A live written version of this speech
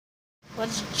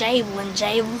What's Javelin?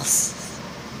 Jables?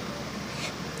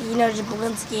 You know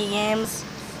Jablinski Games?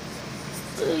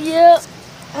 Yeah,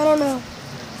 I don't know.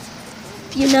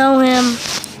 If you know him,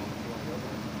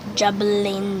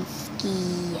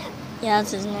 Jablinski. Yeah,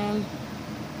 that's his name.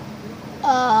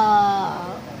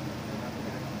 I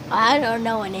don't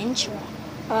know an intro.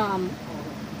 I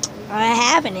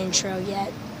haven't intro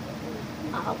yet.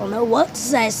 I don't know what to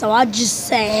say, so I'll just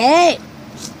say, hey.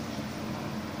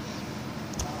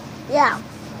 Yeah.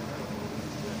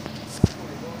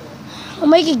 I'll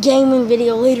make a gaming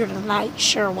video later tonight.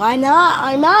 Sure, why not?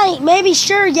 I might. Maybe,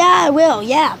 sure, yeah, I will.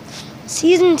 Yeah.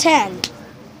 Season 10.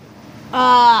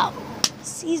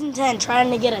 Season 10,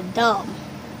 trying to get a dub.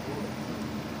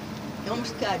 You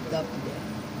almost got a dub today.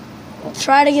 I'll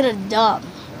try to get a dub.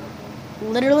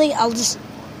 Literally, I'll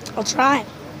try.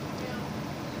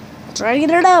 I'll try to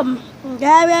get a dub. Okay,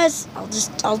 guys?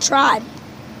 I'll try.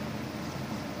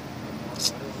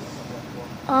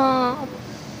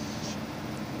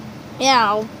 Yeah,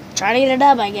 I'll try to get a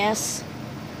dub, I guess.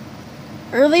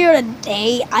 Earlier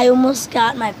today, I almost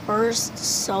got my first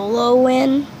solo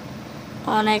win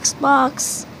on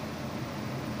Xbox.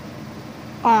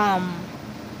 Yeah,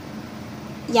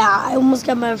 I almost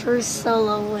got my first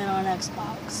solo win on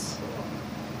Xbox.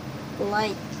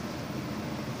 Like,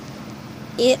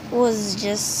 it was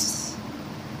just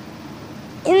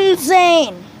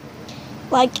insane.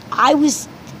 Like, I was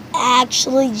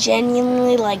actually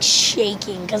genuinely like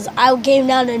shaking because I came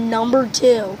down to number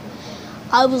 2.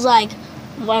 I was like,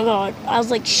 oh my god, I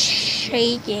was like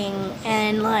shaking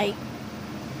and like.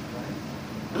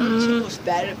 What was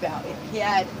bad about it? He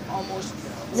had almost.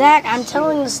 Zach, I'm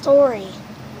telling the story.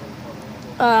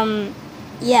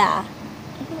 Yeah.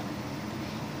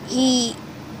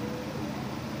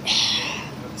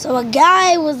 So a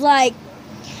guy was like,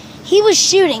 he was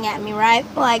shooting at me, right?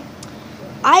 Like,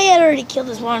 I had already killed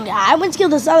this one guy. I went to kill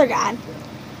this other guy.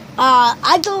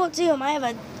 I go up to him.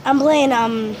 I'm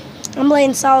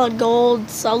playing Solid Gold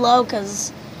solo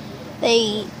because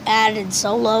they added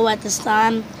solo at this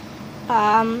time.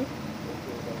 I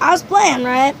was playing,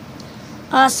 right?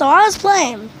 So I was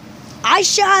playing. I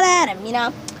shot at him, you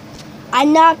know. I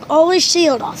knocked all his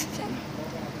shield off of him.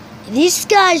 This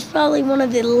guy's probably one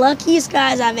of the luckiest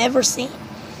guys I've ever seen.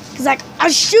 Because, like, I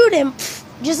shoot him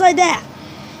just like that.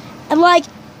 And, like,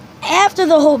 after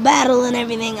the whole battle and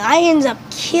everything, I ended up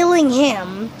killing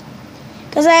him.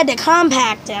 Because I had to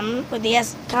compact him with the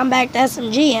compact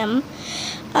SMG him.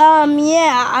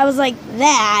 Yeah, I was like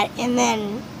that. And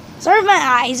then, sort of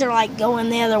my eyes are, like,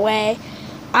 going the other way.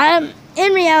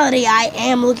 In reality, I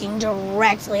am looking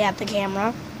directly at the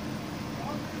camera.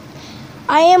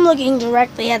 I am looking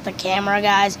directly at the camera,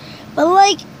 guys. But,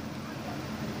 like,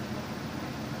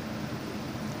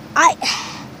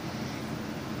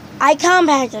 I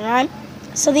compacted, right?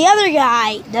 So the other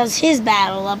guy does his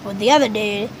battle up with the other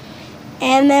dude.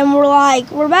 And then we're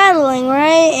battling,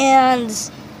 right? And,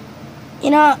 you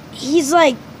know, he's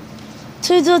like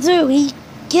 2-2-2. He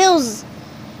kills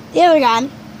the other guy.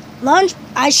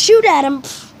 I shoot at him.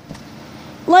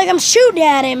 Like, I'm shooting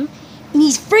at him. And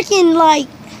he's freaking like,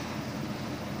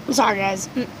 I'm sorry, guys.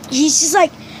 He's just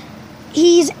like,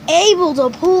 he's able to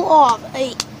pull off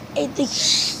the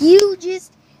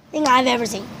hugest thing I've ever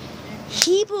seen.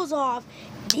 He pulls off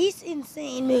this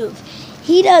insane move.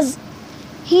 He does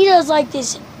like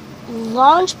this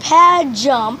launch pad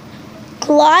jump,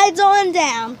 glides on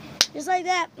down, just like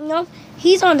that. You know,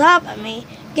 he's on top of me,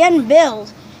 getting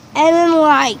build, and then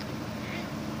like,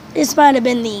 this might have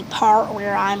been the part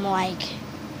where I'm like,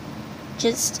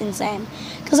 just insane.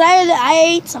 Because I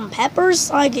ate some peppers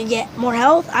so I could get more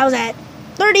health. I was at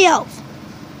 30 health.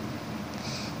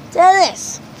 To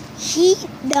this, he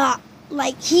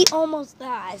almost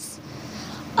dies.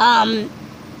 I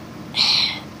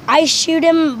shoot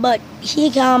him, but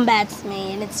he combats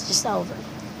me, and it's just over.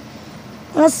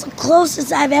 That's the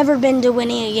closest I've ever been to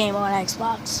winning a game on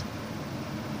Xbox.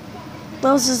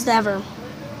 Closest ever.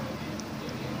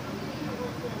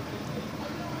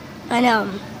 I know.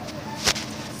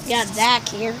 We got Zach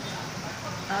here.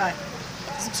 Alright.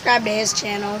 Subscribe to his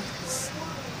channel.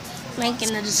 Link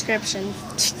in the description.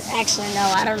 Actually,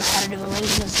 no, I don't know how to do a link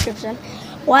in the description.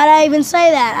 Why'd I even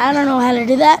say that? I don't know how to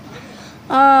do that.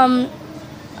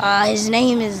 His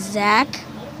name is Zach.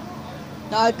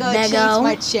 No, I gotta change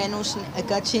my channel. I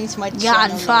gotta change my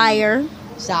channel. Godfire.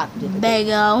 Stop.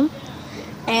 Bego.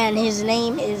 And his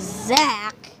name is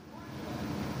Zach.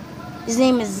 His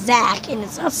name is Zach, and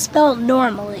it's not spelled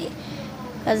normally.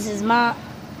 Because his mom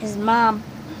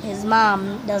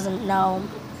doesn't know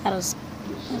how to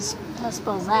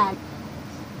spell Zach.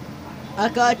 I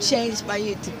gotta change my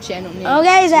YouTube channel name.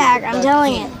 Okay, Zach, I'm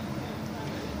telling you.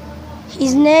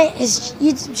 His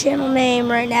YouTube channel name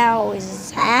right now is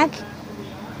Zach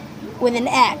with an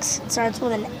X. It starts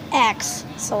with an X,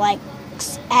 so like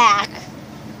Zach.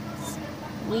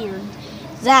 Weird.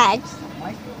 Zach.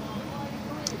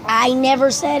 I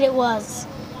never said it was.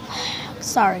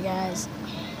 Sorry, guys.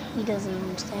 He doesn't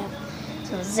understand.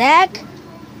 So Zach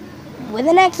with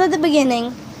an X at the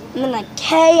beginning and then a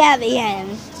K at the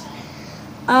end.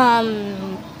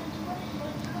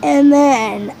 And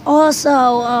then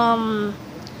also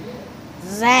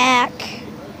Zach.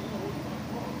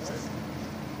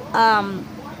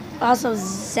 Also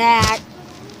Zach.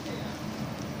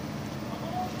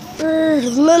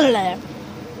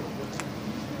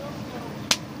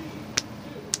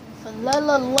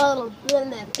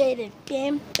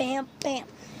 Bam, bam.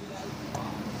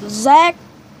 Zach.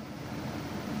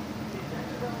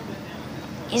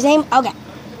 His name, okay.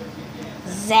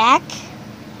 Zach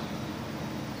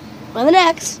with an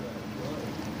X.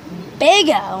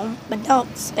 Bego, but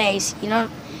don't space. You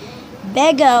don't.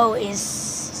 Bego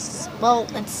is, well,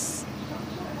 it's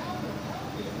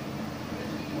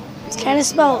kind of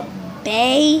spelled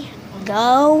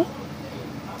Bay-go.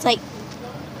 It's like,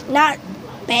 not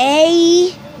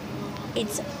Bay,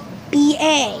 it's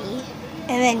B-A, and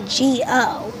then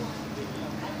G-O.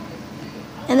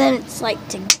 And then it's like,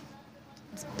 it's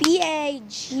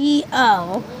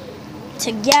B-A-G-O,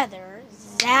 together,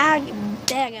 Zag,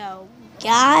 Bego,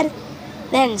 God,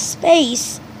 then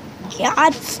space,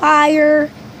 Godfire,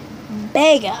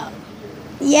 Bego.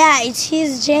 Yeah, it's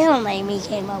his channel name he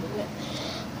came up with.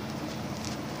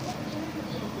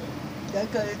 I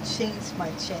gotta change my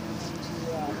channel to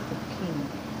the king.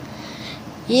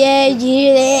 Yeah,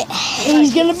 yeah,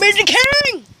 he's gonna be the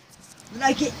king! When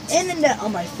I get internet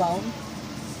on my phone.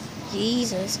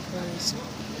 Jesus Christ.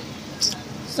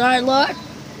 Sorry, Lord.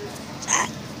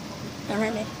 Don't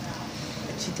hurt me.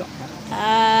 But you don't have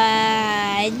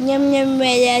to. Yum what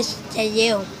else to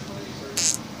you?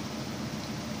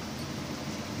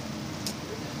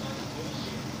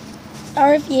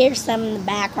 Or if you hear some in the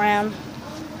background.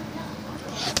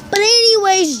 But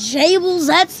anyways, Jables,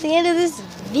 that's the end of this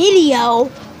video.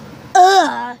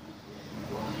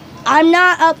 I'm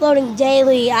not uploading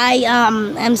daily.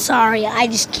 I'm sorry. I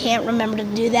just can't remember to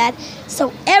do that.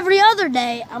 So every other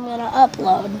day, I'm going to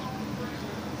upload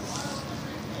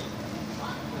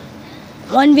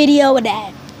one video a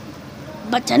day.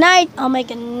 But tonight, I'll make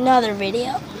another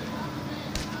video.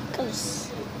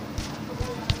 Because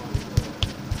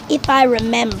if I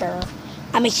remember,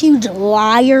 I'm a huge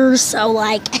liar. So,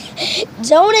 like,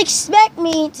 don't expect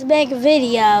me to make a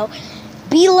video.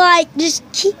 Be like, just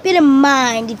keep it in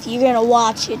mind if you're going to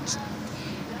watch it.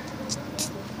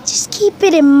 Just keep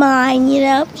it in mind, you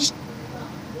know.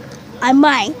 I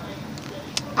might.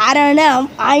 I don't know.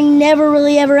 I never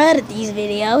really ever edit these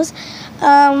videos.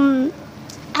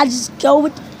 I just go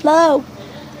with the flow.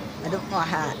 I don't know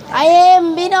how. I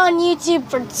haven't been on YouTube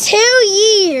for 2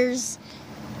 years.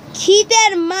 Keep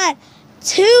that in mind.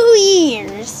 2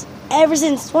 years. Ever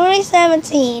since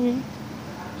 2017.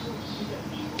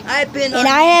 I've been and on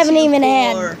I haven't YouTube even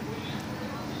for... had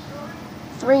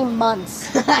 3 months.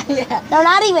 Yeah. No,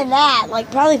 not even that. Like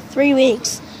probably 3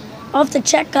 weeks. I'll have to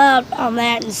check up on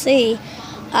that and see.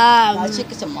 I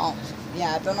think it's a month.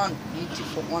 Yeah, I've been on YouTube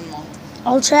for 1 month.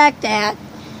 I'll track that.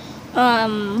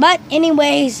 But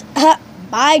anyways,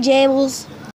 bye, Jables.